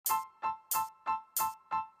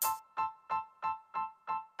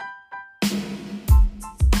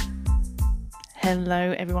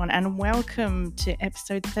Hello, everyone, and welcome to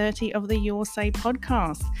episode 30 of the Your Say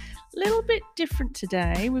podcast. A little bit different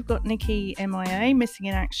today. We've got Nicky MIA, missing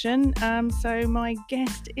in action. So my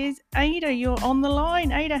guest is AIDA. You're on the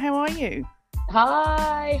line. AIDA, how are you?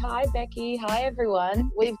 Hi, Becky. Hi,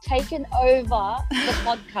 everyone. We've taken over the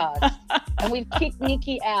podcast and we've kicked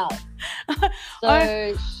Nicky out.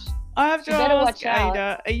 So I have to ask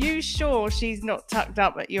AIDA, are you sure she's not tucked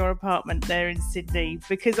up at your apartment there in Sydney?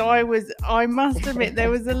 Because I must admit, there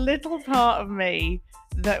was a little part of me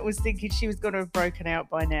that was thinking she was going to have broken out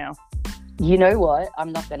by now. You know what?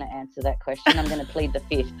 I'm not going to answer that question. I'm going to plead the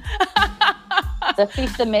fifth. The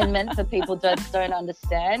Fifth Amendment, for people that don't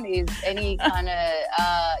understand, is any kind of,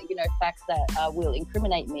 facts that will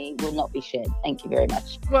incriminate me will not be shared. Thank you very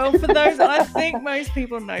much. Well, for those, I think most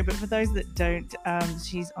people know, but for those that don't,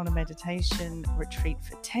 she's on a meditation retreat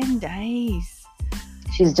for 10 days.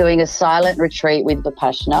 She's doing a silent retreat with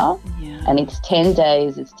Vipassana, and it's 10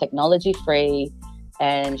 days. It's technology free,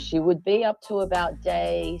 and she would be up to about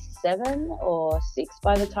day 7 or 6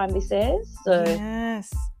 by the time this airs. So,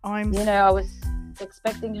 yes, I was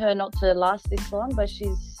expecting her not to last this long, but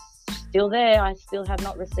she's still there. I still have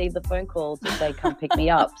not received the phone call to say come pick me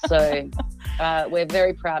up. So we're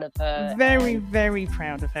very proud of her. Very, very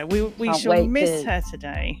proud of her. We shall miss her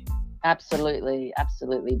today. Absolutely.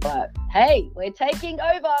 But hey, we're taking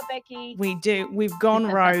over, Becky. We do. We've gone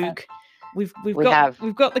rogue. We've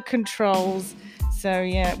got the controls. So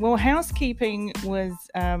yeah, well, housekeeping was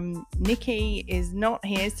Nicky is not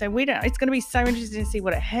here, so we don't. It's going to be so interesting to see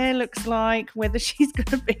what her hair looks like. Whether she's going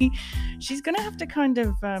to have to kind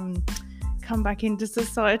of come back into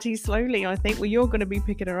society slowly. I think. Well, you're going to be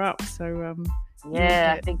picking her up, so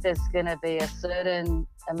I think there's going to be a certain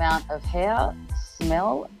amount of hair,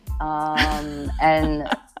 smell, and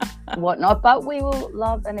whatnot. But we will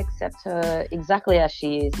love and accept her exactly as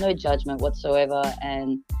she is, no judgment whatsoever,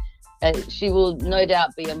 and she will no doubt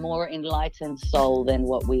be a more enlightened soul than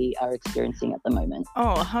what we are experiencing at the moment.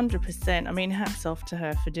 Oh, 100%. I mean, hats off to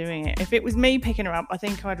her for doing it. If it was me picking her up, I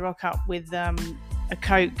think I'd rock up with a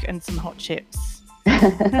Coke and some hot chips.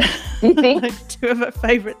 You think? Like 2 of her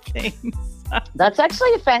favourite things. That's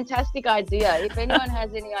actually a fantastic idea. If anyone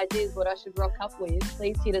has any ideas what I should rock up with,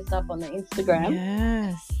 please hit us up on the Instagram.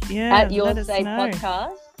 Yes. Yeah. At Your Say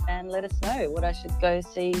Podcast, and let us know what I should go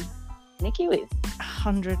see Nicky with.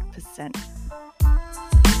 100%.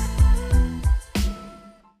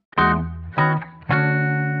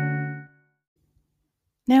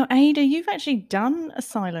 Now, AIDA, you've actually done a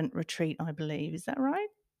silent retreat, I believe. Is that right?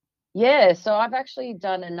 Yeah, so I've actually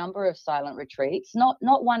done a number of silent retreats, not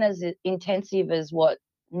one as intensive as what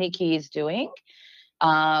Nicky is doing.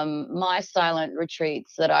 My silent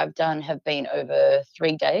retreats that I've done have been over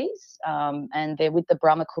 3 days, and they're with the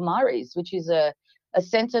Brahma Kumaris, which is a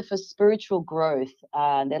center for spiritual growth.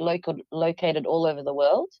 They're located all over the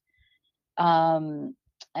world.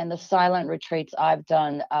 And the silent retreats I've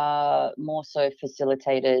done are more so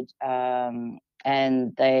facilitated,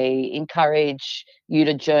 and they encourage you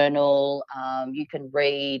to journal. You can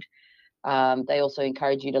read. They also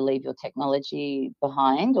encourage you to leave your technology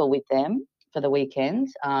behind or with them for the weekend,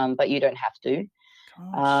 but you don't have to.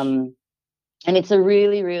 And it's a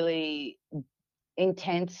really, really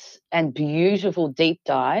intense and beautiful deep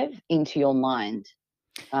dive into your mind.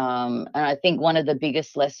 And I think one of the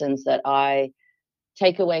biggest lessons that I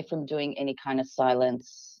take away from doing any kind of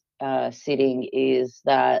silence sitting is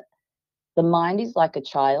that the mind is like a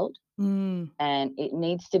child, and it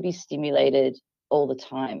needs to be stimulated all the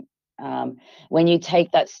time. When you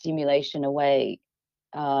take that stimulation away,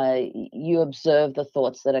 you observe the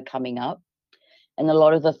thoughts that are coming up. And a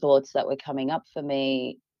lot of the thoughts that were coming up for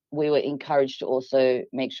me, we were encouraged to also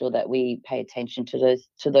make sure that we pay attention to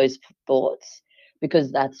those thoughts,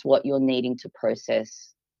 because that's what you're needing to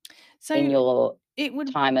process in your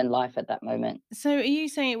time and life at that moment. So are you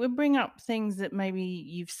saying it would bring up things that maybe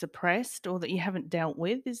you've suppressed or that you haven't dealt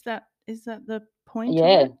with? Is that the point?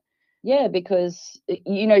 Yeah, because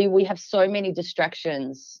we have so many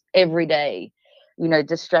distractions every day.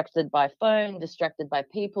 Distracted by phone, distracted by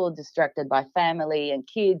people, distracted by family and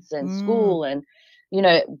kids and school, and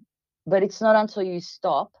but it's not until you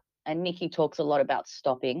stop, and Nicky talks a lot about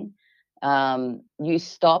stopping. You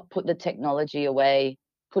stop, put the technology away,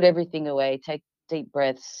 put everything away, take deep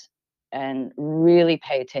breaths, and really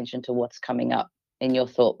pay attention to what's coming up in your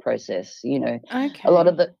thought process. Okay. A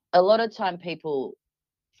lot of time people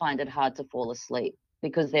find it hard to fall asleep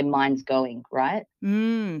because their mind's going, right?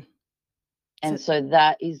 And so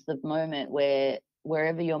that is the moment where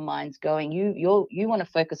wherever your mind's going, you want to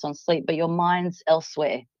focus on sleep, but your mind's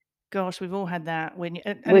elsewhere. Gosh, we've all had that when you,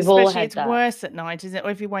 and We've all especially had it's that. worse at night, isn't it? Or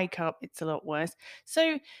if you wake up, it's a lot worse.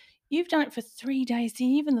 So you've done it for 3 days. See,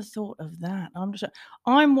 even the thought of that,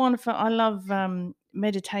 I'm one for, I love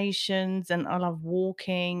meditations and I love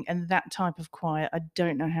walking and that type of quiet. I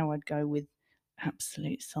don't know how I'd go with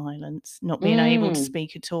absolute silence, not being able to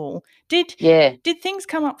speak at all. Did things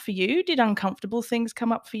come up for you? Did uncomfortable things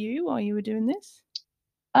come up for you while you were doing this?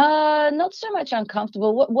 Not so much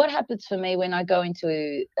uncomfortable. What happens for me when I go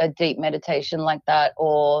into a deep meditation like that,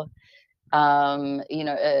 or you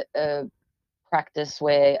know, a practice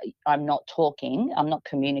where I'm not talking, I'm not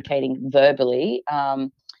communicating verbally.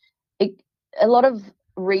 A lot of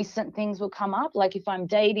recent things will come up, like if I'm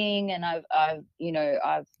dating and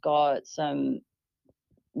I've got some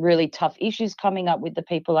really tough issues coming up with the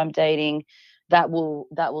people I'm dating, that will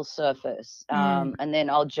surface, and then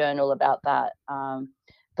I'll journal about that.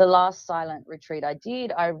 The last silent retreat I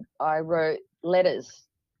did, I wrote letters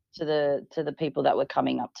to the people that were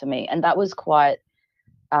coming up to me, and that was quite.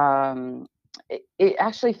 It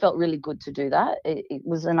actually felt really good to do that. It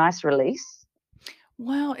was a nice release.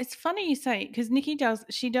 Well, it's funny you say, because Nicky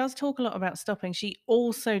does talk a lot about stopping. She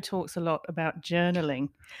also talks a lot about journaling.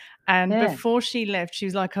 And before she left, she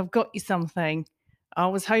was like, I've got you something. I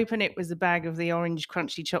was hoping it was a bag of the orange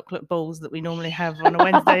crunchy chocolate balls that we normally have on a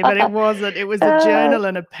Wednesday, but it wasn't. It was a journal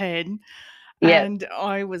and a pen. And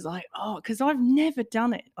I was like, oh, because I've never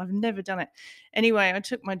done it. Anyway, I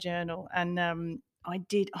took my journal and I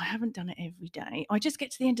haven't done it every day. I just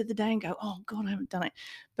get to the end of the day and go, oh God, I haven't done it.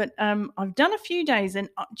 But I've done a few days, and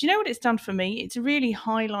do you know what it's done for me? It's really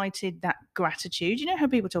highlighted that gratitude. You know how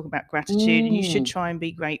people talk about gratitude and you should try and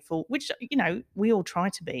be grateful, which, you know, we all try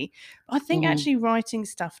to be. I think actually writing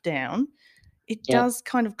stuff down, it does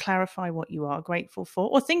kind of clarify what you are grateful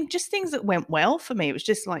for, or just things that went well for me. It was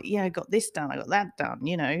just like, yeah, I got this done, I got that done,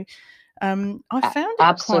 you know. I found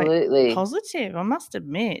it quite positive, I must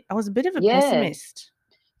admit. I was a bit of a pessimist.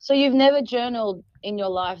 So you've never journaled in your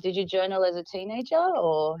life? Did you journal as a teenager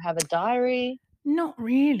or have a diary? Not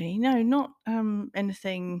really. No, not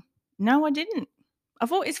anything. No, I didn't.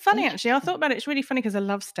 It's funny actually. I thought about it. It's really funny because I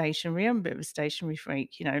love stationery. I'm a bit of a stationery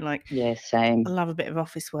freak, you know, like same. I love a bit of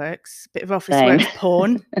Officeworks,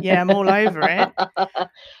 porn. Yeah, I'm all over it.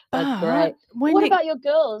 That's great. What about your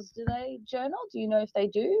girls? Do they journal? Do you know if they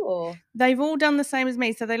do, or? They've all done the same as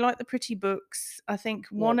me. So they like the pretty books. I think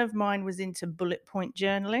one of mine was into bullet point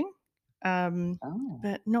journaling,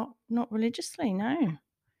 but not religiously, no.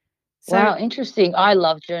 So, wow, interesting. I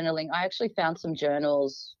love journaling. I actually found some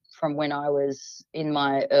journals from when I was in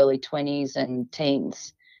my early 20s and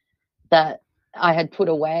teens that I had put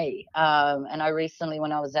away. And I recently,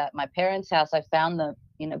 when I was at my parents' house, I found them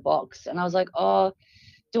in a box and I was like, oh,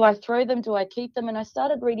 do I throw them? Do I keep them? And I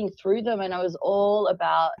started reading through them, and I was all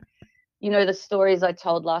about, you know, the stories I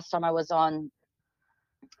told last time I was on,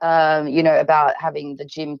 you know, about having the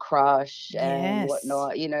gym crush and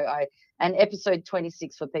whatnot, you know, and episode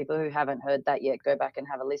 26, for people who haven't heard that yet, go back and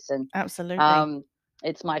have a listen. Absolutely.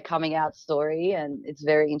 It's my coming out story and it's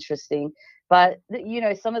very interesting. But, you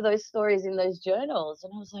know, some of those stories in those journals,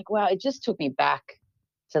 and I was like, wow, it just took me back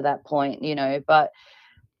to that point, you know. But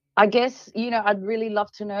I guess, you know, I'd really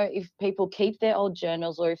love to know if people keep their old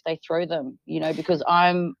journals or if they throw them, you know, because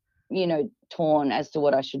I'm, you know, torn as to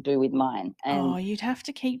what I should do with mine. And you'd have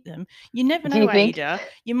to keep them. You never know, AIDA.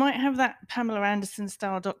 You might have that Pamela Anderson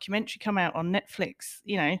style documentary come out on Netflix,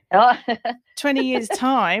 you know, 20 years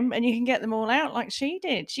time, and you can get them all out like she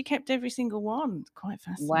did. She kept every single one. Quite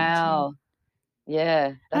fascinating. Wow.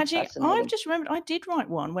 Yeah. Actually, I've just remembered I did write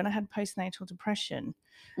one when I had postnatal depression.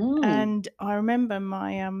 And I remember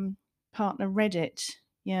my partner read it.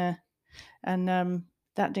 Yeah. And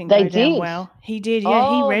that didn't go down well. He did. Yeah,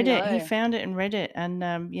 he read it. He found it and read it.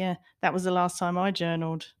 And yeah, that was the last time I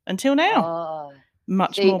journaled until now.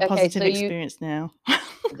 Much more positive experience now.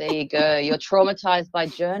 There you go. You're traumatized by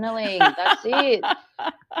journaling. That's it.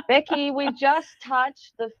 Becky, we've just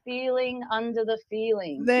touched the feeling under the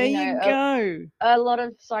feeling. There you go. A lot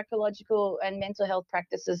of psychological and mental health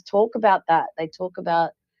practices talk about that. They talk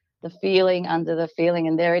about the feeling under the feeling,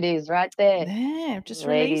 and there it is right there. There, I've just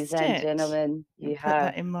ladies released and it. gentlemen, you put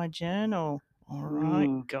that in my journal. All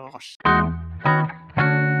right, gosh.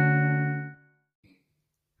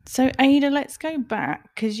 So, AIDA, let's go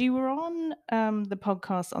back, because you were on the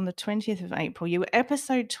podcast on the 20th of April. You were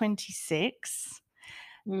episode 26,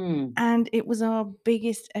 and it was our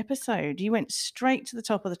biggest episode. You went straight to the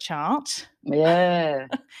top of the chart. Yeah.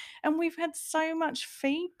 And we've had so much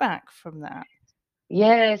feedback from that.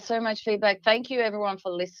 Yeah, so much feedback. Thank you, everyone,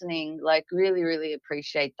 for listening. Like, really, really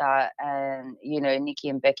appreciate that. And, you know, Nicky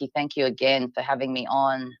and Becky, thank you again for having me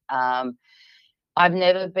on. I've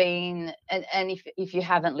never been, and if you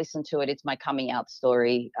haven't listened to it, it's my coming out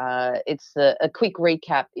story. It's a quick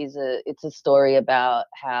recap. It's a story about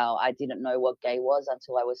how I didn't know what gay was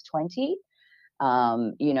until I was 20.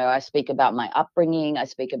 I speak about my upbringing. I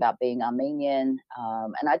speak about being Armenian,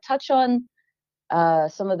 and I touch on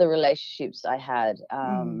some of the relationships I had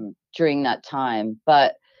during that time.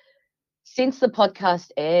 But since the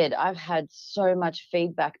podcast aired, I've had so much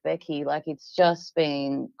feedback, Becky. Like, it's just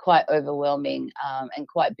been quite overwhelming, and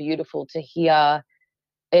quite beautiful to hear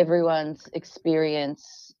everyone's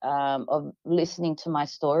experience of listening to my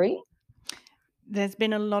story. There's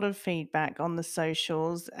been a lot of feedback on the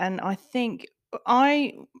socials, and I think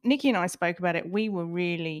Nicky and I spoke about it. We were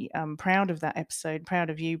really proud of that episode, proud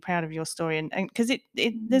of you, proud of your story, and because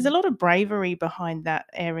there's a lot of bravery behind that,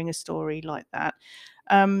 airing a story like that.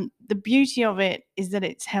 The beauty of it is that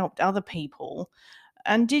it's helped other people.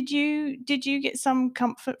 And did you get some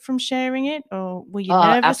comfort from sharing it, or were you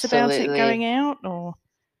nervous about it going out? Or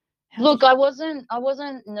look, I wasn't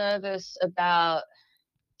nervous about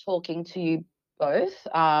talking to you both.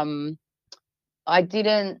 I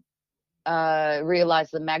didn't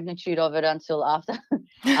realize the magnitude of it until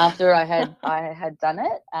after I had done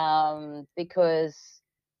it, because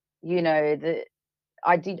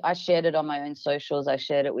I shared it on my own socials. I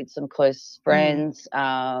shared it with some close friends.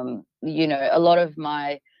 A lot of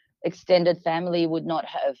my extended family would not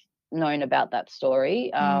have known about that story.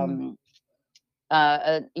 My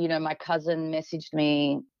cousin messaged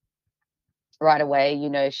me right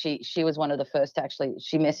away. She was one of the first to actually,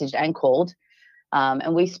 she messaged and called.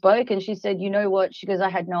 And we spoke, and she said, you know what? She goes, I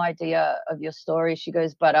had no idea of your story. She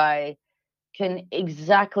goes, but I can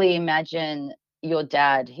exactly imagine your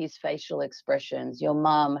dad, his facial expressions, your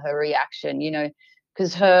mom, her reaction,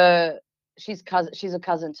 because she's a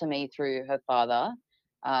cousin to me through her father.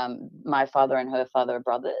 My father and her father are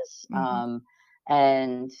brothers.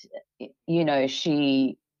 And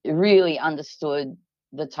she really understood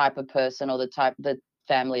the type of person, or the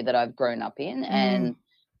family that I've grown up in, and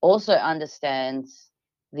also understands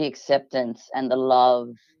the acceptance and the love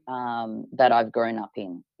that I've grown up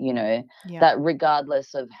in, that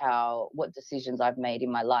regardless of what decisions I've made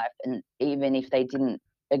in my life, and even if they didn't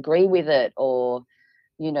agree with it, or,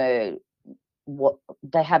 what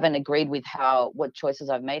they haven't agreed with what choices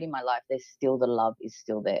I've made in my life, there's still, the love is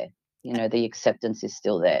still there, the acceptance is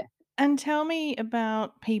still there. And tell me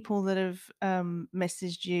about people that have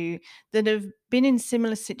messaged you that have been in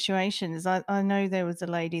similar situations. I know there was a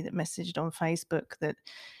lady that messaged on Facebook that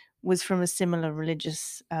was from a similar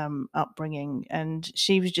religious upbringing, and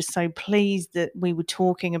she was just so pleased that we were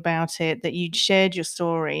talking about it, that you'd shared your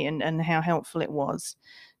story, and how helpful it was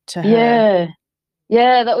to her.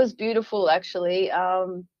 Yeah, that was beautiful, actually.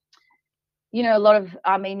 A lot of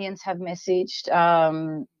Armenians have messaged,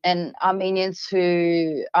 and Armenians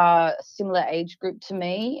who are a similar age group to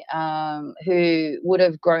me, who would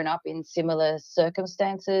have grown up in similar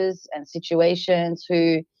circumstances and situations,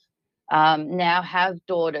 who now have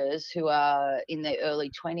daughters who are in their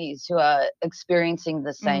early 20s, who are experiencing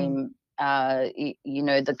the same,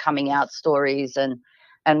 the coming out stories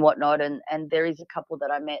and whatnot. And there is a couple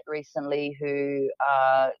that I met recently who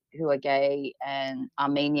are gay and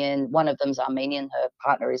Armenian. One of them's Armenian, her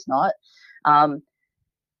partner is not.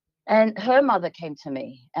 And her mother came to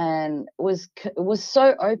me and was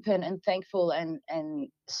so open and thankful, and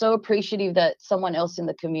so appreciative that someone else in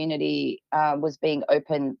the community was being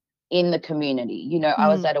open in the community. I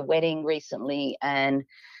was at a wedding recently, and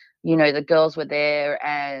the girls were there,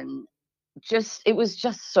 and it was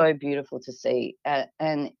just so beautiful to see.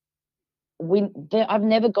 And I've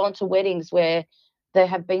never gone to weddings where there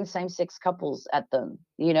have been same-sex couples at them.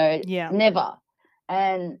 Never.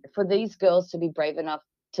 And for these girls to be brave enough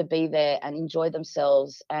to be there and enjoy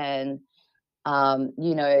themselves, and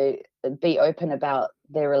be open about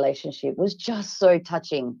their relationship, was just so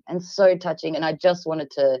touching. And I just wanted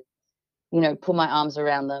to put my arms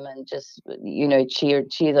around them and just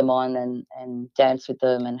cheer them on, and dance with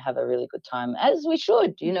them and have a really good time, as we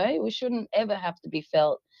should. We shouldn't ever have to be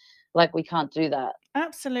felt like we can't do that.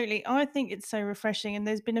 Absolutely. I think it's so refreshing, and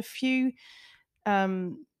there's been a few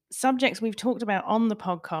subjects we've talked about on the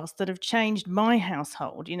podcast that have changed my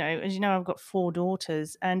household. As you know, I've got 4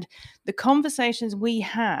 daughters, and the conversations we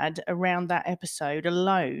had around that episode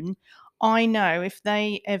alone, I know if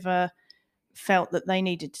they ever felt that they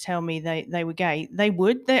needed to tell me they were gay, they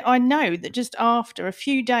would. I know that just after a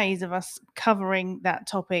few days of us covering that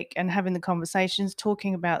topic and having the conversations,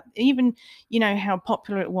 talking about even how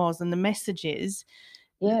popular it was and the messages,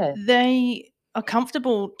 they are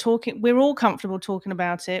comfortable talking. We're all comfortable talking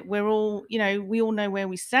about it. We're all, we all know where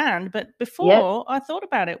we stand. But before I thought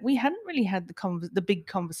about it, we hadn't really had the big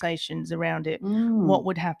conversations around it. What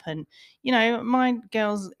would happen? My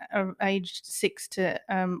girls are aged 6 to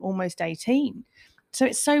almost 18. So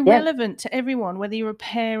it's so relevant to everyone, whether you're a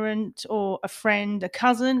parent or a friend, a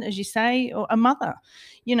cousin, as you say, or a mother,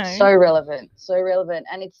 So relevant.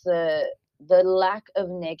 And it's the lack of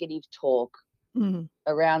negative talk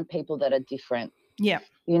around people that are different. Yeah.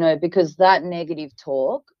 Because that negative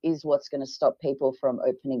talk is what's going to stop people from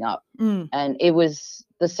opening up. And it was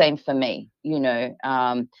the same for me.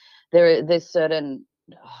 There's certain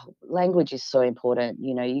language is so important.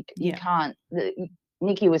 You can't.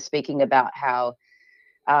 Nicky was speaking about how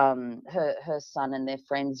her son and their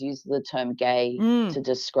friends use the term gay to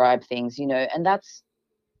describe things, and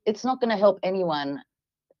it's not going to help anyone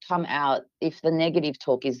come out if the negative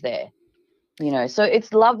talk is there. So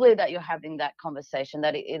it's lovely that you're having that conversation,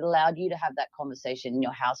 that it allowed you to have that conversation in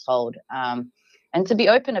your household, and to be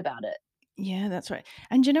open about it. Yeah, that's right.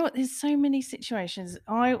 And you know what? There's so many situations.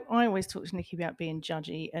 I always talk to Nicky about being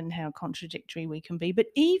judgy and how contradictory we can be. But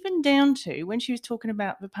even down to when she was talking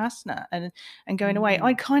about Vipassana and going away,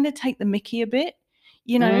 I kind of take the mickey a bit,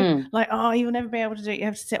 like, oh, you'll never be able to do it. You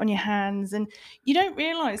have to sit on your hands. And you don't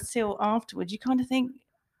realize till afterwards, you kind of think,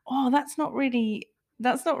 oh, that's not really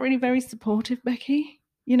very supportive, Becky.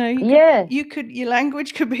 Your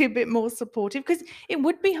language could be a bit more supportive, because it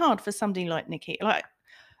would be hard for somebody like Nicky. Like,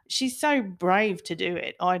 she's so brave to do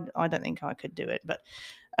it. I don't think I could do it, but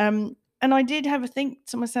and I did have a think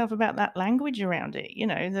to myself about that language around it.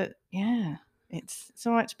 That it's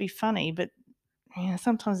all right to be funny, but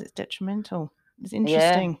sometimes it's detrimental. It's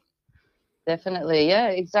interesting. Yeah, definitely. Yeah,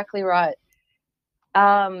 exactly right.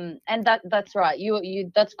 And that's right.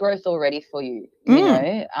 You that's growth already for you.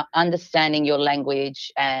 Understanding your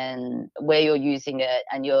language and where you're using it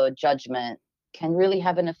and your judgment can really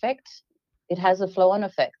have an effect. It has a flow-on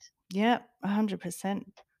effect. Yeah, 100%.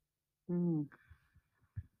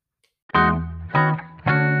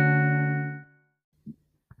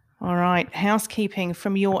 All right, housekeeping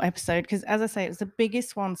from your episode, because as I say, it was the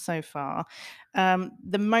biggest one so far,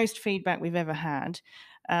 the most feedback we've ever had,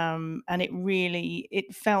 and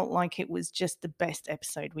it felt like it was just the best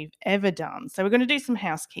episode we've ever done. So we're going to do some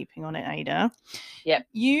housekeeping on it, AIDA. Yeah.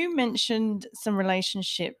 You mentioned some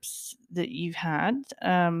relationships that you've had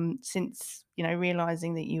since,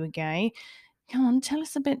 realizing that you were gay. Come on, tell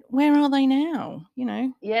us a bit. Where are they now?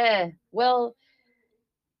 Yeah. Well,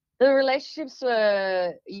 the relationships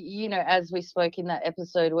were, as we spoke in that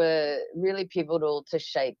episode, were really pivotal to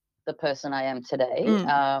shape the person I am today.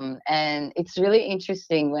 And it's really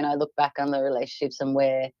interesting when I look back on the relationships and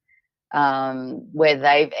where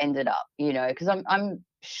they've ended up, because I'm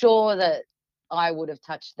sure that I would have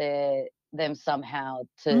touched them somehow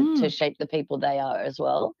to shape the people they are as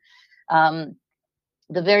well.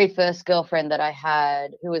 The very first girlfriend that I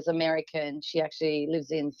had, who was American, she actually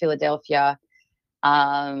lives in Philadelphia.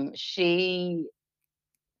 She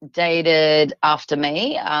dated after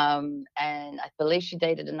me, and I believe she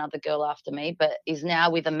dated another girl after me, but is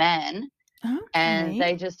now with a man. Okay. And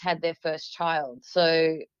they just had their first child.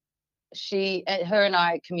 So her and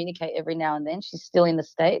I communicate every now and then. She's still in the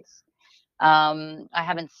States. I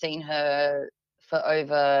haven't seen her for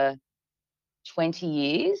over 20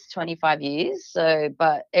 years, 25 years. So,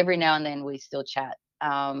 but every now and then we still chat.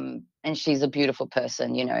 And she's a beautiful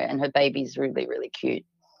person, and her baby's really, really cute.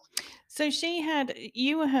 So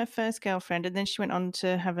you were her first girlfriend, and then she went on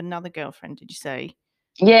to have another girlfriend, did you say?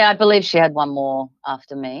 Yeah, I believe she had one more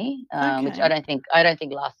after me, Okay. which I don't think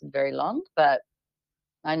lasted very long, but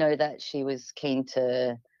I know that she was keen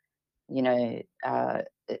to,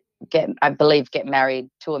 get married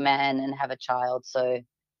to a man and have a child. So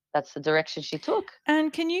that's the direction she took.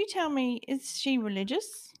 And can you tell me, is she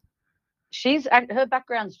religious? Her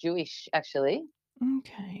background's Jewish, actually.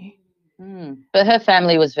 Okay. But her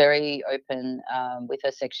family was very open with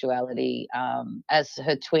her sexuality, as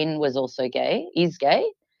her twin was also is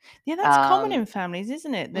gay. Yeah, that's common in families,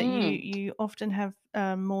 isn't it? That you often have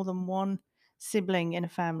more than one sibling in a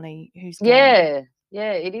family who's gay.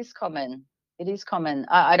 Yeah, it is common. It is common.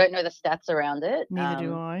 I don't know the stats around it. Neither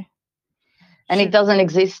do I. And it doesn't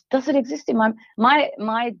exist. Does it exist in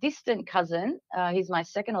my distant cousin? He's my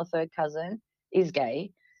second or third cousin. Is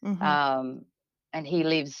gay. And he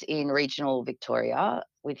lives in regional Victoria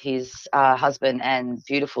with his husband and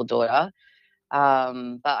beautiful daughter. But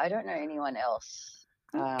I don't know anyone else.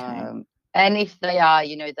 Okay. And if they are,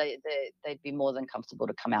 they'd be more than comfortable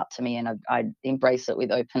to come out to me, and I'd embrace it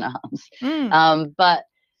with open arms.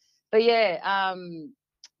 But yeah,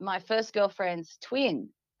 my first girlfriend's twin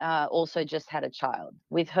also just had a child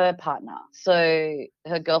with her partner, so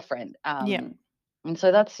her girlfriend. And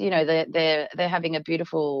so that's, they're having a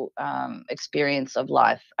beautiful experience of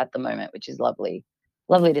life at the moment, which is lovely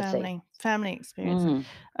to see. Family experience.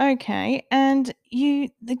 Okay, and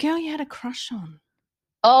the girl you had a crush on.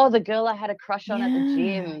 Oh, the girl I had a crush on at the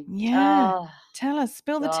gym. Yeah. Tell us,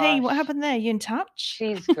 spill the tea. What happened there? You in touch?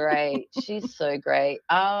 She's great. She's so great.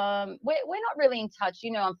 We're not really in touch.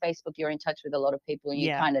 On Facebook, you're in touch with a lot of people and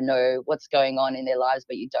you kind of know what's going on in their lives,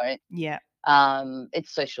 but you don't. Yeah.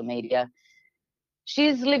 It's social media.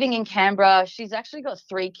 She's living in Canberra. She's actually got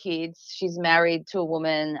 3 kids. She's married to a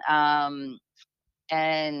woman. And,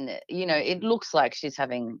 it looks like she's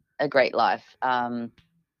having a great life.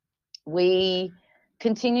 We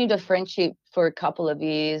continued a friendship for a couple of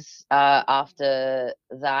years after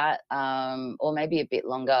that, or maybe a bit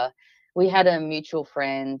longer. We had a mutual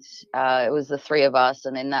friend. It was the 3 of us,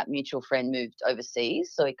 and then that mutual friend moved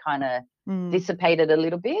overseas, so it kind of dissipated a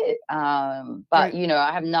little bit. But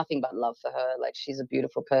I have nothing but love for her. Like, she's a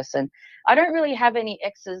beautiful person. I don't really have any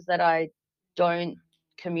exes that I don't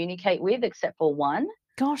communicate with, except for one.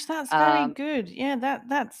 Gosh, that's very good. Yeah,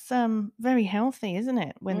 that's very healthy, isn't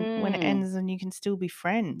it? When it ends and you can still be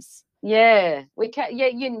friends. Yeah, we can. Yeah,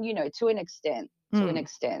 to an extent. To an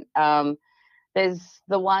extent. There's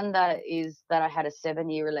the one that I had a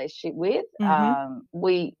 7-year relationship with.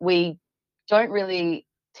 We don't really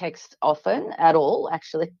text often at all.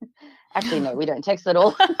 Actually, no, we don't text at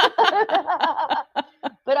all.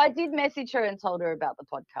 But I did message her and told her about the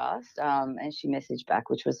podcast. And she messaged back,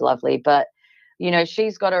 which was lovely. But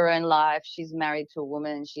she's got her own life. She's married to a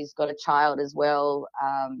woman. She's got a child as well.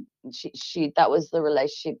 That was the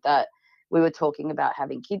relationship that we were talking about,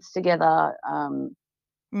 having kids together.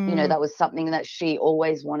 That was something that she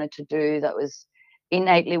always wanted to do. That was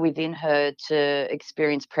innately within her, to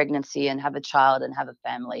experience pregnancy and have a child and have a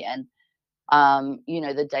family. And,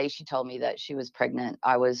 the day she told me that she was pregnant,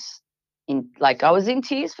 I was in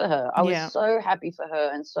tears for her. I was so happy for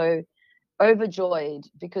her and so overjoyed,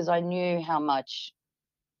 because I knew how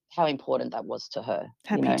important that was to her.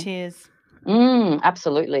 Happy tears.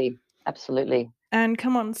 Absolutely. And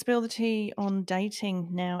come on, spill the tea on dating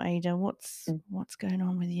now, Ada. What's going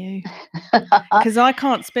on with you? Because I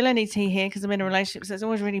can't spill any tea here because I'm in a relationship, so it's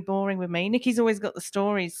always really boring with me. Nicky's always got the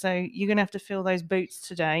stories, so you're going to have to fill those boots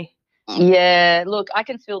today. Yeah, look, I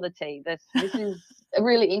can spill the tea. This is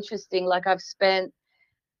really interesting. Like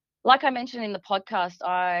I mentioned in the podcast,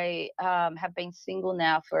 I have been single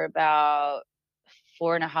now for about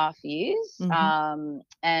 4.5 years.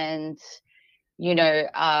 And,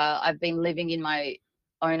 I've been living in my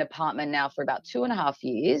own apartment now for about 2.5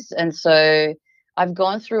 years. And so I've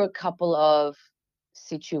gone through a couple of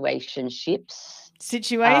situationships.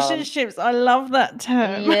 Situationships. I love that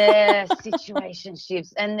term. Yeah,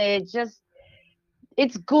 situationships. And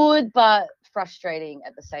it's good, but frustrating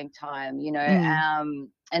at the same time,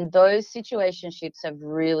 and those situationships have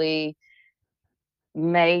really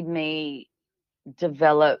made me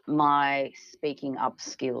develop my speaking up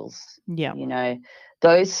skills. Yeah.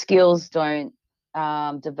 Those skills don't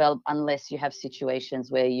develop unless you have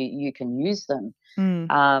situations where you can use them.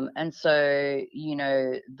 And so,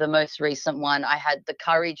 the most recent one, I had the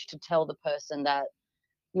courage to tell the person that,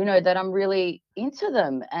 that I'm really into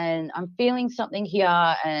them and I'm feeling something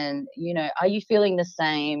here, and, are you feeling the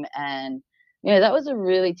same? And, that was a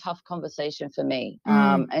really tough conversation for me.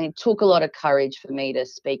 And it took a lot of courage for me to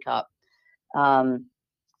speak up. And,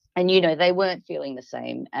 they weren't feeling the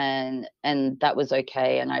same, and that was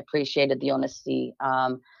okay. And I appreciated the honesty.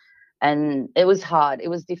 And it was hard. It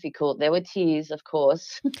was difficult. There were tears, of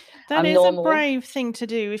course. That is normal. A brave thing to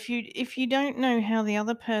do. If you don't know how the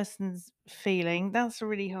other person's feeling, that's a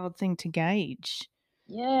really hard thing to gauge.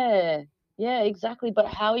 Yeah, exactly. But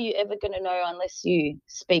how are you ever going to know unless you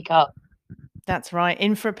speak up? That's right.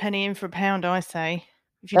 In for a penny, in for a pound, I say.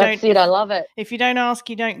 I love it. If you don't ask,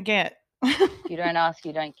 you don't get. If you don't ask,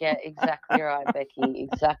 you don't get. Exactly right, Becky.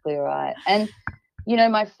 Exactly right. And,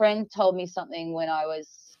 my friend told me something when I was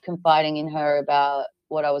confiding in her about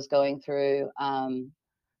what I was going through. And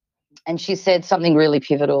she said something really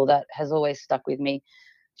pivotal that has always stuck with me.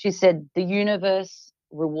 She said, the universe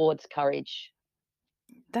rewards courage.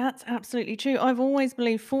 That's absolutely true. I've always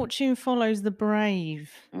believed fortune follows the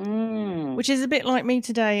brave, which is a bit like me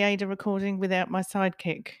today, Ada, recording without my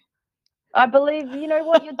sidekick. I believe,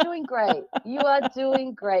 what, you're doing great. You are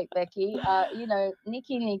doing great, Becky.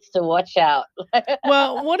 Nicky needs to watch out.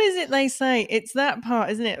 Well, what is it they say? It's that part,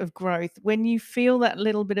 isn't it, of growth? When you feel that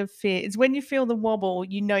little bit of fear, it's when you feel the wobble,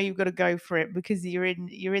 you've got to go for it, because you're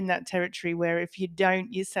in that territory where if you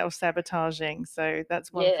don't, you're self-sabotaging. So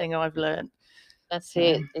that's one thing I've learned. That's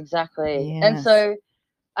it. Exactly. And so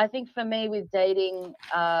I think for me with dating,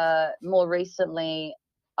 more recently,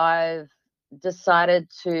 I've decided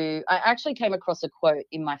I actually came across a quote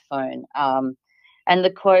in my phone. And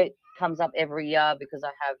the quote comes up every year because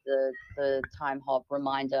I have the time hop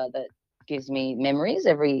reminder that gives me memories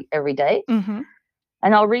every day. Mm-hmm.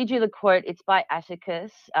 And I'll read you the quote. It's by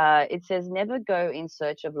Atticus. It says, "Never go in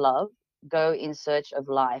search of love, go in search of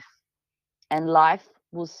life. And life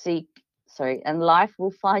will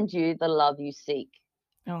find you the love you seek."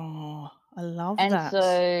 Oh, I love and that.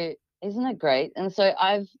 So isn't it great? And so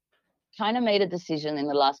I've kind of made a decision in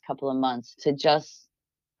the last couple of months to just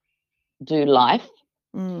do life.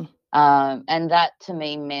 And that to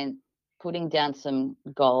me meant putting down some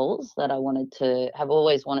goals that I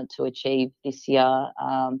always wanted to achieve this year.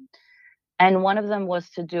 And one of them was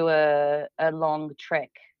to do a long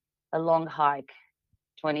trek, a long hike,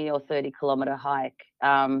 20 or 30 kilometer hike.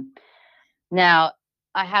 Now,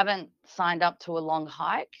 I haven't signed up to a long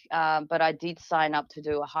hike, but I did sign up to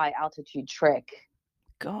do a high altitude trek.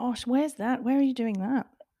 Gosh, where's that? Where are you doing that?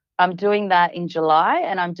 I'm doing that in July,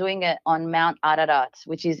 and I'm doing it on Mount AIDA,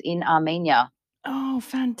 which is in Armenia. Oh,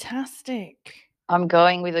 fantastic. I'm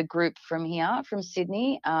going with a group from here, from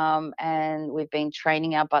Sydney, and we've been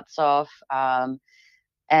training our butts off. And,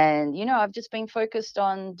 I've just been focused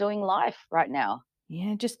on doing life right now.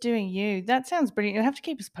 Yeah, just doing you. That sounds brilliant. You'll have to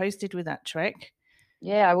keep us posted with that trek.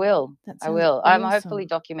 Yeah, I will. I will. Awesome. I'm hopefully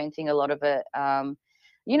documenting a lot of it.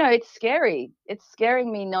 It's scary. It's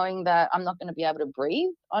scaring me knowing that I'm not going to be able to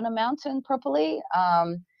breathe on a mountain properly.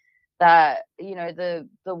 That, the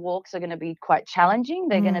walks are going to be quite challenging.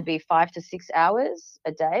 They're going to be 5 to 6 hours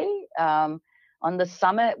a day. On the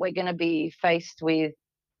summit, we're going to be faced with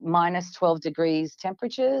minus 12 degrees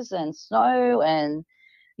temperatures and snow. And,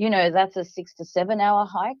 that's a 6 to 7 hour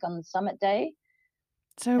hike on the summit day.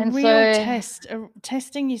 So real test,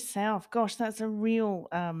 testing yourself. Gosh, that's a real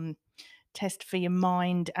test for your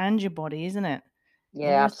mind and your body, isn't it?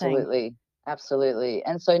 Yeah, absolutely. Absolutely.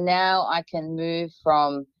 And so now I can move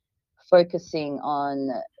from focusing on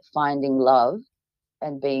finding love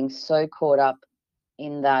and being so caught up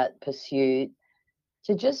in that pursuit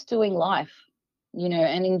to just doing life,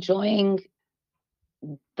 and enjoying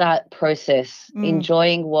that process,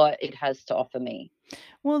 enjoying what it has to offer me.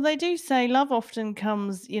 Well, they do say love often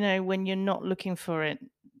comes, when you're not looking for it,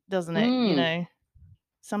 doesn't it?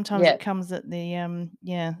 Sometimes it comes at the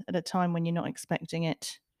at a time when you're not expecting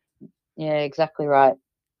it. Yeah, exactly right.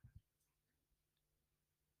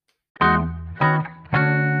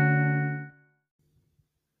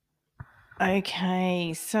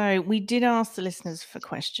 Okay, so we did ask the listeners for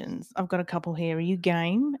questions. I've got a couple here. Are you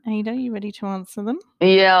game, Ada? Are you ready to answer them?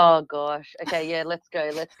 Yeah, oh gosh. Okay, yeah, let's go.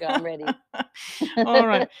 I'm ready. All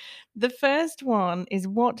right. The first one is,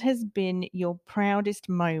 what has been your proudest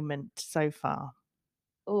moment so far?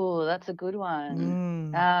 Oh, that's a good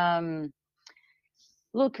one.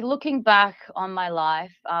 Looking back on my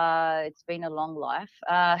life, it's been a long life.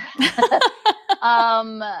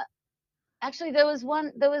 Actually, there was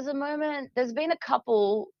a moment. There's been a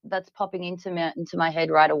couple that's popping into my head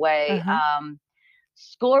right away.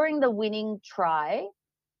 Scoring the winning try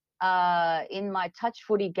in my touch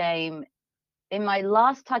footy game, in my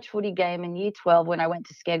last touch footy game in year 12 when I went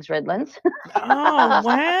to Skeggs Redlands. Oh,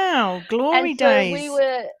 wow. Glory days.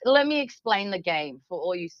 Let me explain the game for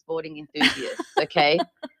all you sporting enthusiasts, okay?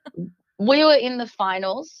 We were in the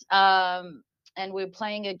finals, and we were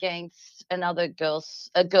playing against it was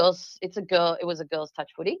a girls touch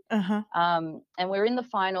footy. And we're in the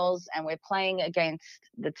finals, and we're playing against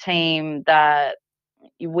the team that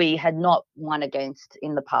we had not won against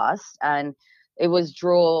in the past, and it was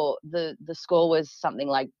draw. The score was something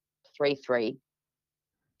like 3-3,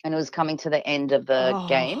 and it was coming to the end of the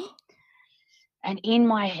game. And in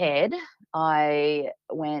my head, I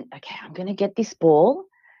went, okay, I'm going to get this ball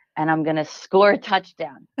and I'm going to score a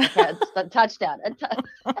touchdown. Okay, a touchdown.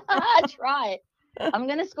 A try. I'm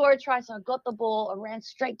going to score a try. So I got the ball, I ran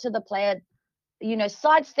straight to the player,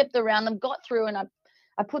 sidestepped around them, got through, and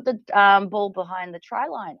I put the ball behind the try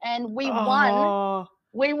line. And we won.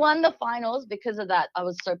 We won the finals because of that. I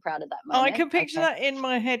was so proud of that moment. Oh, I can picture that in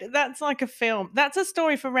my head. That's like a film. That's a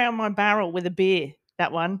story for Round My Barrel with a beer,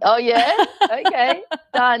 that one. Oh, yeah? Okay,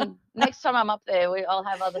 done. Next time I'm up there, I'll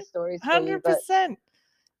have other stories for you. 100%.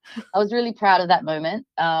 I was really proud of that moment.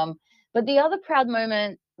 But the other proud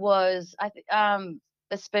moment was, the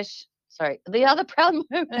other proud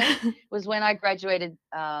moment was when I graduated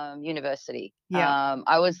university. Yeah.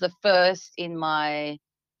 I was the first in my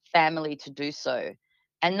family to do so.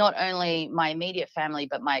 and not only my immediate family,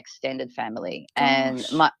 but my extended family.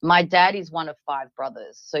 Gosh. And my dad is one of 5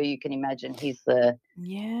 brothers, so you can imagine he's the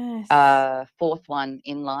fourth one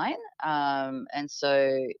in line. And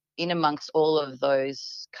so in amongst all of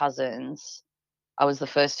those cousins, I was the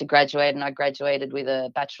first to graduate, and I graduated with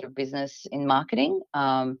a Bachelor of Business in Marketing.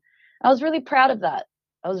 I was really proud of that.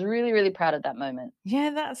 I was really, really proud of that moment.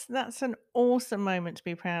 Yeah, that's an awesome moment to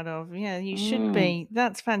be proud of. Yeah, you should be.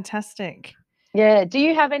 That's fantastic. Yeah. Do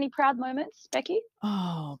you have any proud moments, Becky?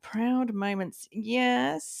 Oh, proud moments.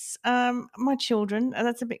 Yes. My children.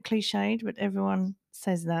 That's a bit cliched, but everyone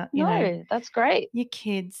says that. You know, that's great. Your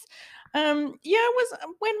kids. It was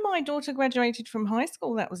when my daughter graduated from high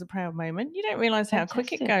school. That was a proud moment. You don't realize how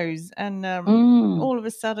quick it goes, and all of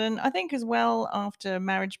a sudden, I think as well after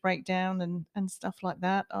marriage breakdown and stuff like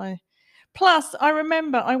that. I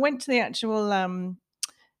remember I went to the actual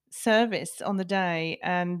service on the day,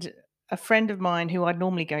 and a friend of mine who I'd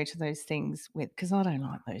normally go to those things with, because I don't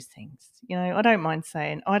like those things. You know, I don't mind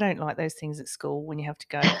saying I don't like those things at school when you have to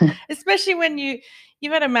go, especially when you've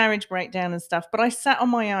had a marriage breakdown and stuff. But I sat on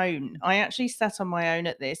my own. I actually sat on my own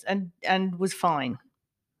at this and was fine.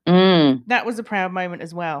 That was a proud moment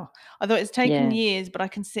as well. I thought it's taken years, but I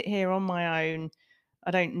can sit here on my own.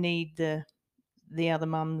 I don't need the other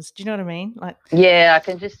mums. Do you know what I mean? Like, yeah, I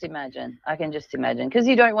can just imagine. Because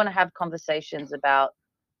you don't want to have conversations about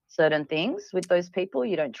certain things with those people.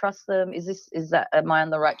 You don't trust them. Am I on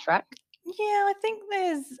the right track? Yeah, I think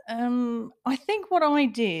I think what I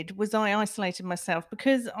did was I isolated myself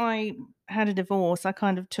because I had a divorce. I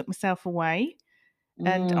kind of took myself away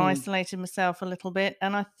and isolated myself a little bit,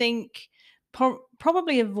 and I think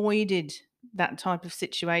probably avoided that type of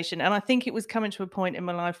situation. And I think it was coming to a point in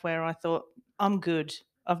my life where I thought, I'm good.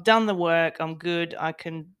 I've done the work. I'm good. I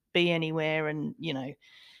can be anywhere, and I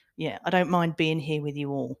don't mind being here with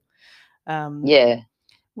you all.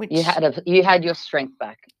 Which you had your strength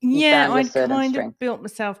back. I'd kind of built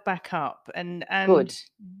myself back up, and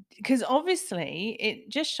because obviously it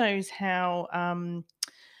just shows how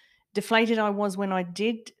deflated I was when I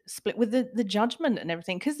did split with the judgment and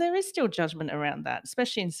everything, because there is still judgment around that,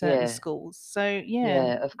 especially in certain schools. So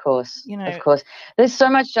of course, of course, there's so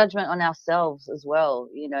much judgment on ourselves as well.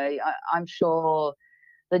 I'm sure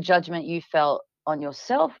the judgment you felt on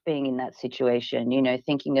yourself being in that situation,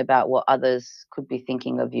 thinking about what others could be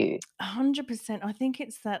thinking of you. 100%. I think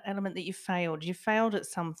it's that element that you failed at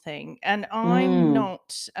something, and I'm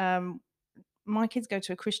not my kids go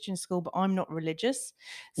to a Christian school, but I'm not religious.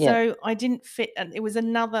 So I didn't fit, and it was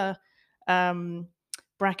another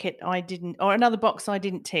bracket another box I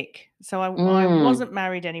didn't tick. So I wasn't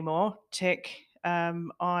married anymore, tick.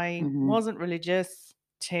 I wasn't religious,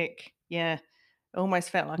 tick. Yeah. It almost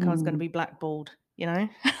felt like I was going to be blackballed, Yeah.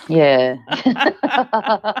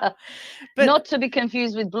 But not to be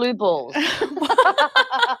confused with blue balls.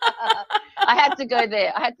 I had to go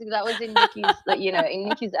there. That was in Nicky's, in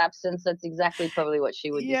Nicky's absence. That's exactly probably what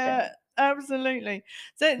she would be saying. Yeah, absolutely.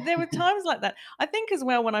 So there were times like that. I think as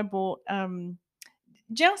well when I bought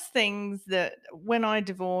just things that when I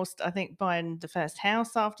divorced, I think buying the first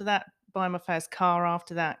house after that, buying my first car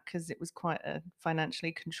after that, because it was quite a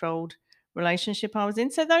financially controlled relationship I was in.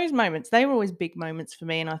 So those moments, they were always big moments for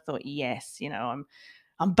me, and I thought, yes, I'm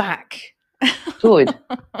back. Good.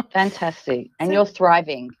 Fantastic. And you're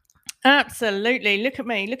thriving. Absolutely. Look at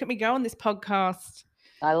me go on this podcast.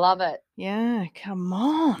 I love it. Yeah, come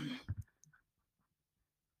on.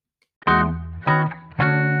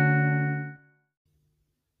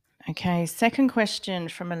 Okay, second question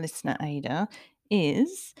from a listener, AIDA,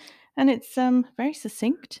 is, and it's very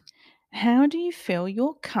succinct, how do you fill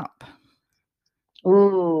your cup?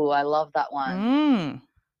 Ooh, I love that one.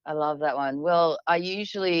 I love that one. Well, I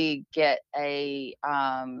usually get a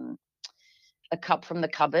cup from the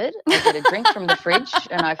cupboard. I get a drink from the fridge,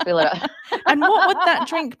 and I fill it up. And what would that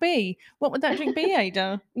drink be?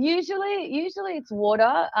 AIDA? Usually it's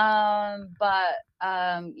water. But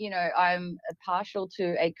I'm partial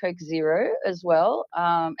to a Coke Zero as well.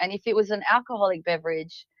 And if it was an alcoholic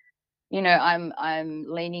beverage, I'm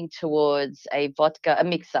leaning towards a vodka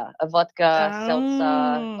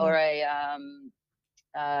seltzer, or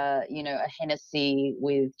a Hennessy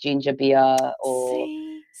with ginger beer, or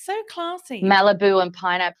so classy, Malibu and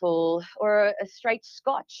pineapple, or a straight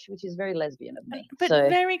Scotch, which is very lesbian of me. But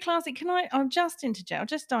very classy. I'll just interject. I'll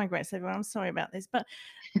just digress, everyone. I'm sorry about this, but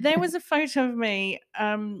there was a photo of me.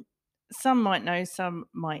 Some might know, some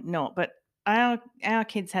might not, but our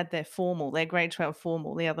kids had their grade 12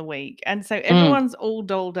 formal the other week, and so everyone's all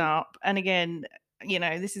dolled up. And again,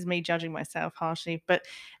 this is me judging myself harshly, but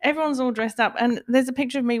everyone's all dressed up, and there's a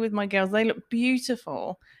picture of me with my girls. They look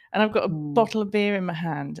beautiful, and I've got a bottle of beer in my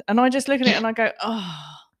hand, and I just look at it and I go, oh,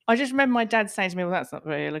 I just remember my dad saying to me, well, that's not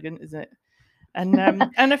very elegant, is it? And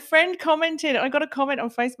and a friend commented, I got a comment on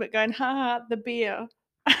Facebook going, ha, the beer.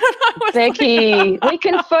 Becky, we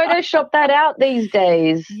can Photoshop that out these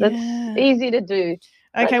days. That's easy to do.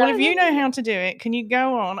 Okay, well, if you know how to do it, can you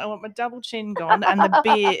go on? I want my double chin gone and the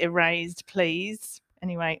beer erased, please.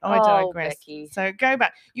 Anyway, I digress. Becky. So go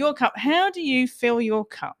back. Your cup. How do you fill your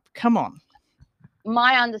cup? Come on.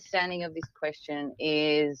 My understanding of this question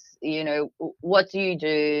is, you know, what do you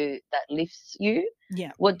do that lifts you?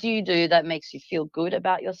 Yeah. What do you do that makes you feel good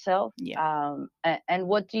about yourself? Yeah. And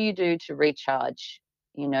what do you do to recharge?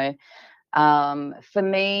 You know, for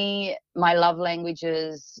me, my love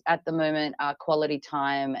languages at the moment are quality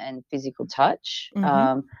time and physical touch.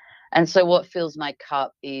 And so what fills my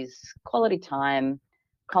cup is quality time,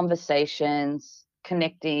 conversations,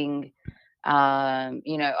 connecting.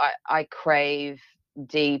 You know, I crave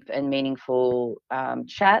deep and meaningful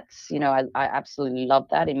chats. You know, I absolutely love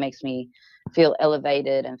that. It makes me feel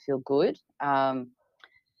elevated and feel good.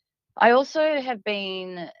 I also have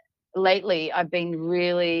been lately, I've been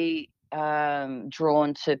really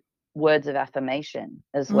drawn to words of affirmation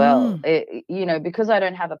as well. You know, because I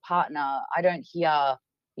don't have a partner, I don't hear,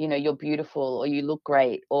 you know, you're beautiful or you look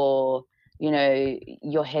great or, you know,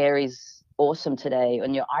 your hair is awesome today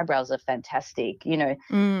and your eyebrows are fantastic. You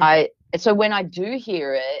know, so when I do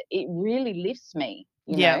hear it, it really lifts me,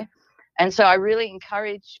 you know. And so I really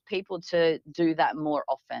encourage people to do that more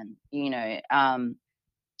often, you know.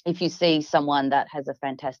 If you see someone that has a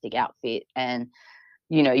fantastic outfit and,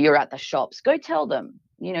 you know, you're at the shops, go tell them,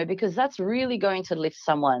 you know, because that's really going to lift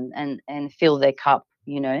someone and fill their cup,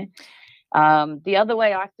 you know. The other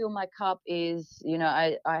way I fill my cup is, you know,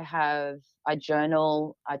 I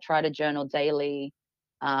journal. I try to journal daily.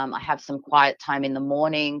 I have some quiet time in the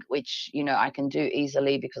morning, which, you know, I can do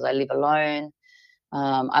easily because I live alone.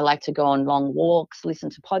 I like to go on long walks, listen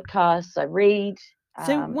to podcasts, I read.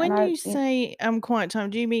 So when you say quiet time,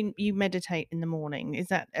 do you mean you meditate in the morning? Is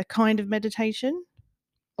that a kind of meditation?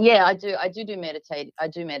 Yeah, I do. I do meditate. I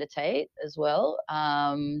do meditate as well.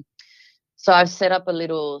 So I've set up a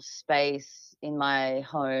little space in my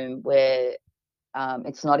home where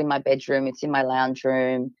it's not in my bedroom, it's in my lounge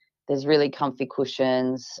room. There's really comfy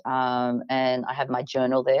cushions, and I have my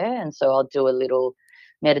journal there. And so I'll do a little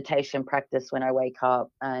meditation practice when I wake up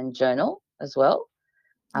and journal as well.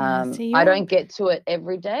 I don't get to it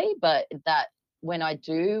every day, but that when I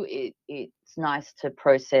do, it's nice to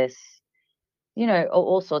process, you know,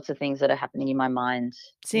 all sorts of things that are happening in my mind.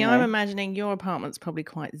 See, I'm imagining your apartment's probably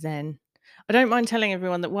quite zen. I don't mind telling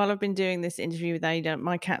everyone that while I've been doing this interview with AIDA,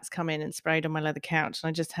 my cat's come in and sprayed on my leather couch, and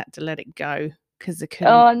I just had to let it go because I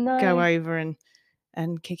couldn't go over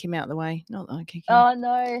and kick him out the way. Not that I kick him. Oh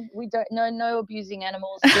no, we don't. No abusing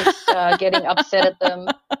animals. Just getting upset at them.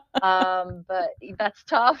 But that's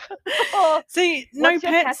tough. See, no pets.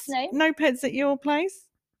 Your cat's name? No pets at your place?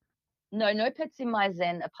 No pets in my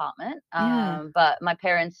Zen apartment. But my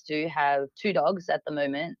parents do have 2 dogs at the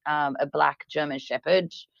moment. A black German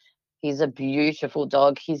Shepherd. He's a beautiful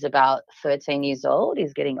dog. He's about 13 years old.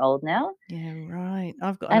 He's getting old now. Yeah, right.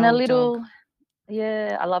 I've got an old little dog.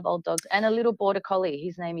 Yeah, I love old dogs. And a little border collie.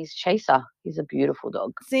 His name is Chaser. He's a beautiful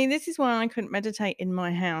dog. See, this is why I couldn't meditate in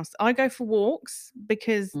my house. I go for walks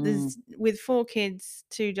because there's with 4 kids,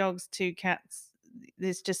 2 dogs, 2 cats.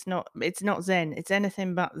 There's just not. It's not zen. It's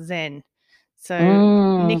anything but zen.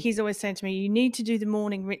 So Nicky's always saying to me, "You need to do the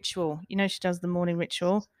morning ritual." You know, she does the morning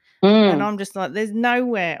ritual, and I'm just like, "There's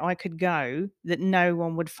nowhere I could go that no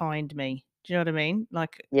one would find me." Do you know what I mean?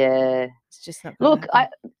 Like, yeah, it's just not. Look,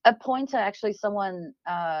 a pointer actually someone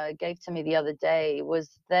gave to me the other day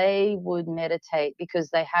was they would meditate because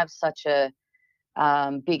they have such a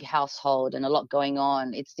big household and a lot going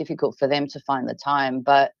on. It's difficult for them to find the time.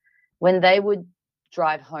 But when they would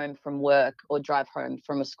drive home from work or drive home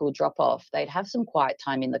from a school drop-off, they'd have some quiet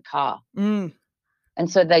time in the car. And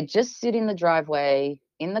so they'd just sit in the driveway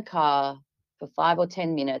in the car for 5 or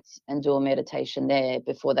 10 minutes and do a meditation there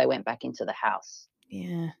before they went back into the house.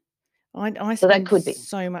 Yeah. I spend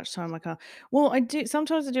so much time in my car. Well, I do.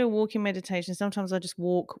 Sometimes I do a walking meditation. Sometimes I just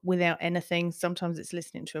walk without anything. Sometimes it's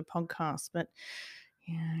listening to a podcast. But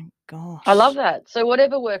yeah, gosh, I love that. So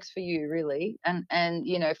whatever works for you, really, and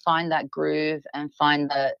you know, find that groove and find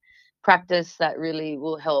that practice that really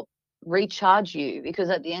will help recharge you. Because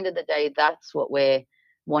at the end of the day, that's what we're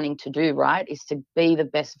wanting to do, right? Is to be the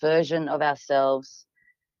best version of ourselves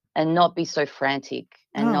and not be so frantic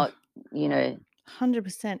and not, you know.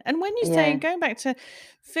 100%. And when you say, going back to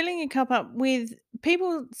filling your cup up with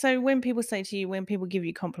people, so when people say to you, when people give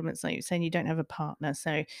you compliments, like you're saying you don't have a partner,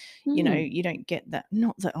 so, you know, you don't get that.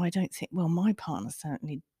 Not that I don't think, well, my partner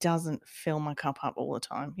certainly doesn't fill my cup up all the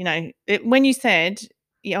time. You know, when you said,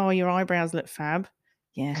 oh, your eyebrows look fab.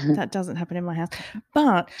 Yeah, that doesn't happen in my house.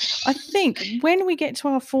 But I think when we get to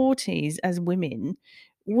our 40s as women,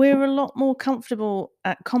 we're a lot more comfortable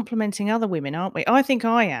at complimenting other women, aren't we? I think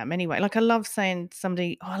I am anyway. Like I love saying to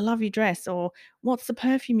somebody, oh, I love your dress, or what's the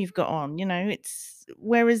perfume you've got on? You know, it's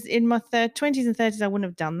whereas in my 20s and 30s, I wouldn't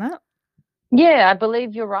have done that. Yeah, I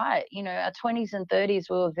believe you're right. You know, our 20s and 30s,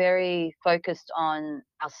 we were very focused on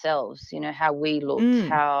ourselves, you know, how we looked,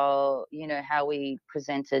 how, you know, how we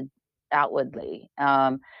presented outwardly.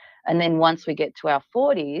 And then once we get to our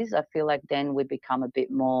 40s, I feel like then we become a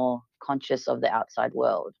bit more conscious of the outside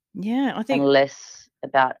world. Yeah, I think. And less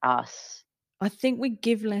about us. I think we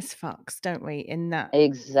give less fucks, don't we? In that.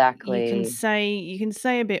 Exactly. You can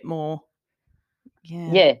say a bit more.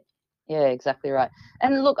 Yeah. Yeah, exactly right.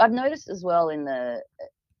 And look, I've noticed as well in the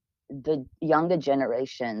younger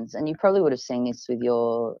generations, and you probably would have seen this with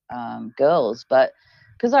your girls, but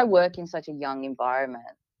because I work in such a young environment,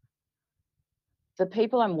 the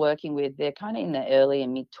people I'm working with, they're kind of in their early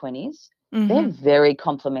and mid-20s. They're very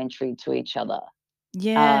complimentary to each other.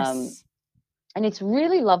 Yes. And it's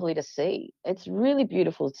really lovely to see. It's really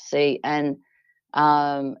beautiful to see. And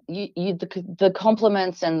the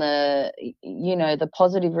compliments and the, you know, the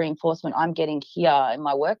positive reinforcement I'm getting here in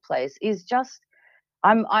my workplace is just,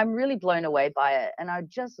 I'm really blown away by it, and I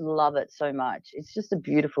just love it so much. It's just a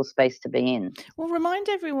beautiful space to be in. Well, remind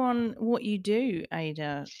everyone what you do,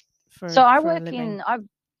 AIDA. I've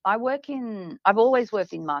always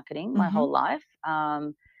worked in marketing my whole life,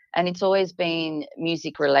 and it's always been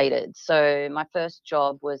music related. So my first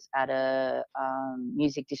job was at a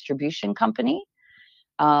music distribution company,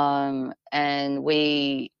 and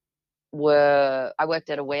I worked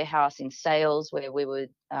at a warehouse in sales where we would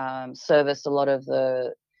service a lot of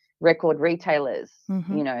the record retailers,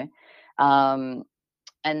 you know. And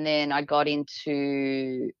then I got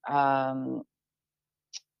into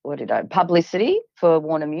publicity for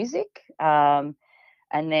Warner Music. And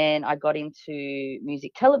then I got into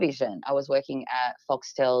music television. I was working at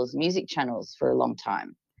Foxtel's music channels for a long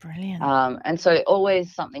time. Brilliant. And so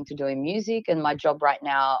always something to do in music. And my job right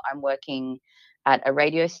now, I'm working at a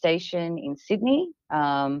radio station in Sydney,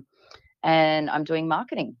 and I'm doing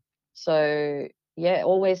marketing. So yeah,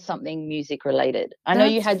 always something music related. I know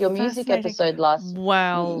you had your music episode last.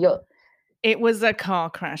 Well, it was a car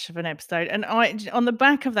crash of an episode, and on the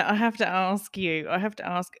back of that, I have to ask,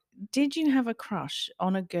 did you have a crush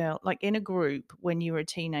on a girl, like in a group when you were a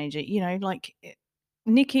teenager? You know, like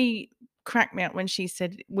Nicky cracked me up when she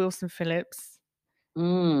said Wilson Phillips.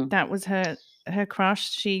 That was her crush.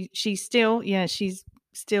 She's still invested. She's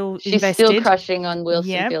still crushing on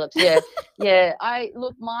Wilson Phillips. Yeah.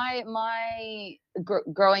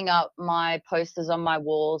 Growing up, my posters on my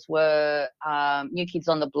walls were New Kids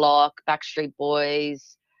on the Block, Backstreet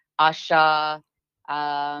Boys, Usher,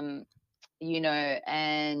 you know,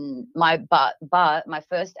 and my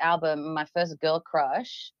first album, my first girl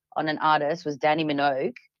crush on an artist was Danny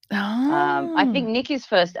Minogue. I think Nicky's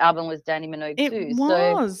first album was Danny Minogue too. It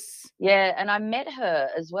was. So, yeah, and I met her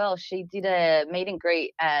as well. She did a meet and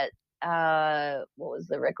greet at what was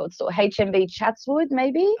the record store? HMV Chatswood,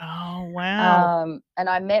 maybe. Oh wow. And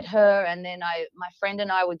I met her, and then my friend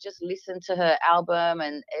and I would just listen to her album,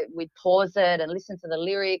 and we'd pause it and listen to the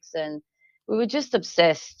lyrics, and we were just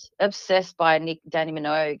obsessed by Danny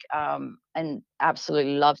Minogue, and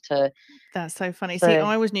absolutely loved her. That's so funny. See,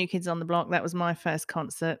 I was New Kids on the Block. That was my first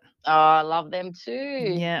concert. Oh, I love them too.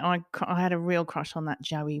 Yeah, I had a real crush on that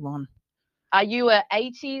Joey one. Are you a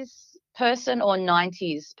 80s person or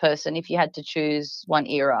 90s person if you had to choose one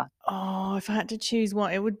era? Oh, if I had to choose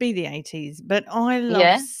one, it would be the 80s. But I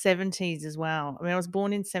love 70s as well. I mean, I was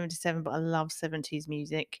born in 77, but I love 70s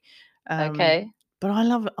music. Okay. But I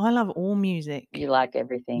love all music. You like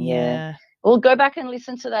everything, yeah. Well, go back and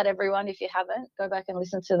listen to that, everyone. If you haven't, go back and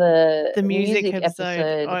listen to the music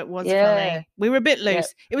episode. Oh, it was funny. We were a bit loose. Yep.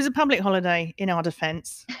 It was a public holiday, in our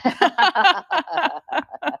defense.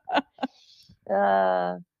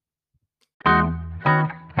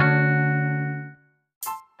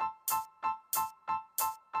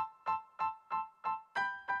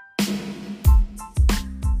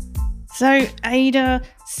 So, AIDA,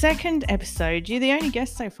 second episode. You're the only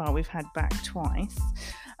guest so far we've had back twice.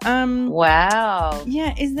 Wow.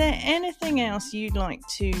 Yeah. Is there anything else you'd like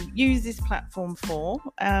to use this platform for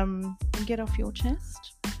and get off your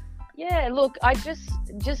chest? Yeah, look, I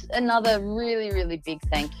just another really, really big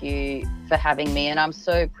thank you for having me. And I'm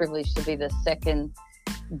so privileged to be the second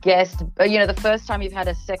guest, the first time you've had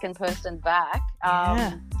a second person back.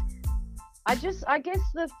 Yeah. I guess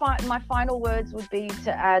my final words would be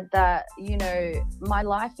to add that, my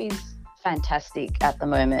life is fantastic at the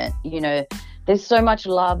moment. There's so much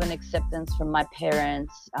love and acceptance from my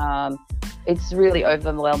parents. It's really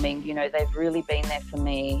overwhelming. They've really been there for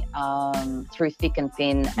me through thick and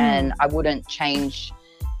thin, and I wouldn't change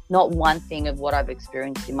not one thing of what I've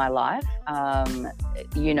experienced in my life. And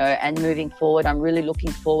moving forward, I'm really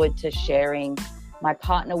looking forward to sharing my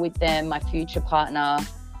partner with them, my future partner,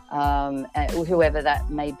 whoever that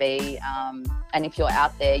may be. And if you're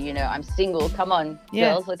out there, I'm single. Come on,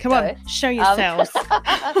 girls, let's come on, show yourselves.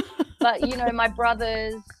 But, my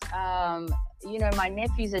brothers, my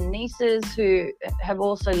nephews and nieces who have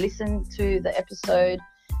also listened to the episode,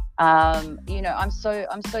 I'm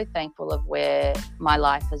so thankful of where my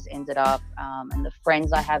life has ended up, and the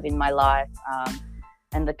friends I have in my life,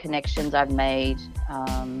 and the connections I've made.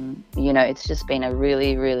 It's just been a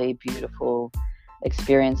really, really beautiful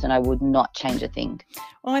experience, and I would not change a thing.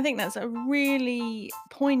 Well, I think that's a really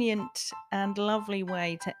poignant and lovely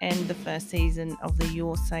way to end the first season of the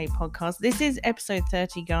Your Say podcast. This is episode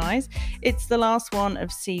 30, guys. It's the last one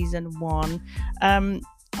of season 1.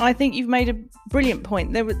 I think you've made a brilliant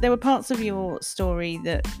point. There were parts of your story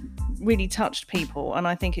that really touched people, and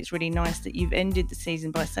I think it's really nice that you've ended the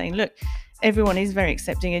season by saying, look, everyone is very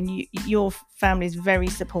accepting, and your family is very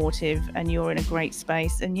supportive, and you're in a great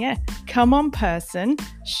space. And come on, person,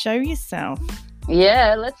 show yourself.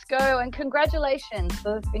 Yeah, let's go. And congratulations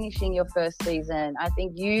for finishing your first season. I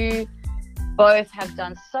think you both have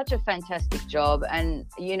done such a fantastic job. And,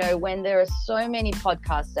 when there are so many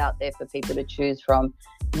podcasts out there for people to choose from,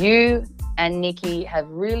 you and Nicky have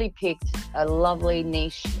really picked a lovely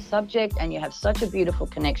niche subject, and you have such a beautiful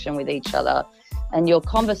connection with each other. And your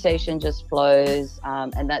conversation just flows,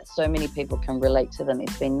 and that so many people can relate to them.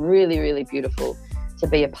 It's been really, really beautiful to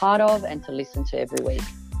be a part of and to listen to every week.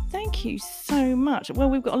 Thank you so much. Well,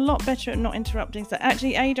 we've got a lot better at not interrupting. So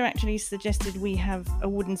AIDA suggested we have a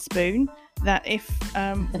wooden spoon, that if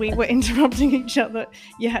we were interrupting each other,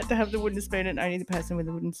 you had to have the wooden spoon, and only the person with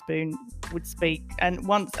the wooden spoon would speak. And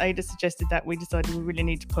once AIDA suggested that, we decided we really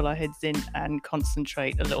need to pull our heads in and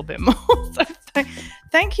concentrate a little bit more. So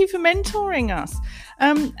thank you for mentoring us.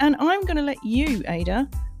 And I'm going to let you, AIDA,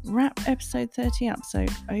 wrap episode 30 up. So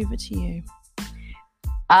over to you.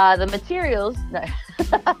 The materials, no.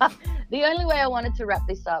 The only way I wanted to wrap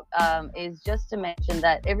this up is just to mention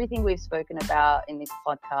that everything we've spoken about in this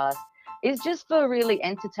podcast is just for really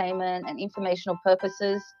entertainment and informational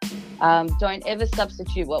purposes. Don't ever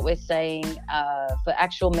substitute what we're saying for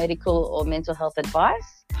actual medical or mental health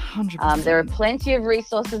advice. 100%. There are plenty of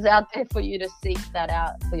resources out there for you to seek that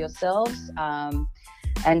out for yourselves.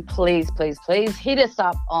 And please, please, please hit us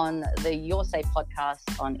up on the Your Say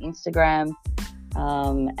podcast on Instagram.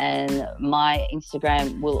 And my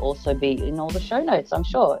Instagram will also be in all the show notes, I'm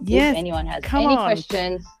sure. Yes, if anyone has any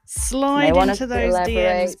questions, slide into those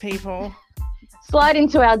DMs, people. Slide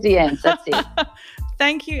into our DMs, that's it.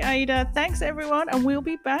 Thank you, AIDA. Thanks, everyone. And we'll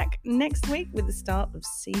be back next week with the start of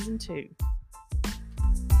season 2.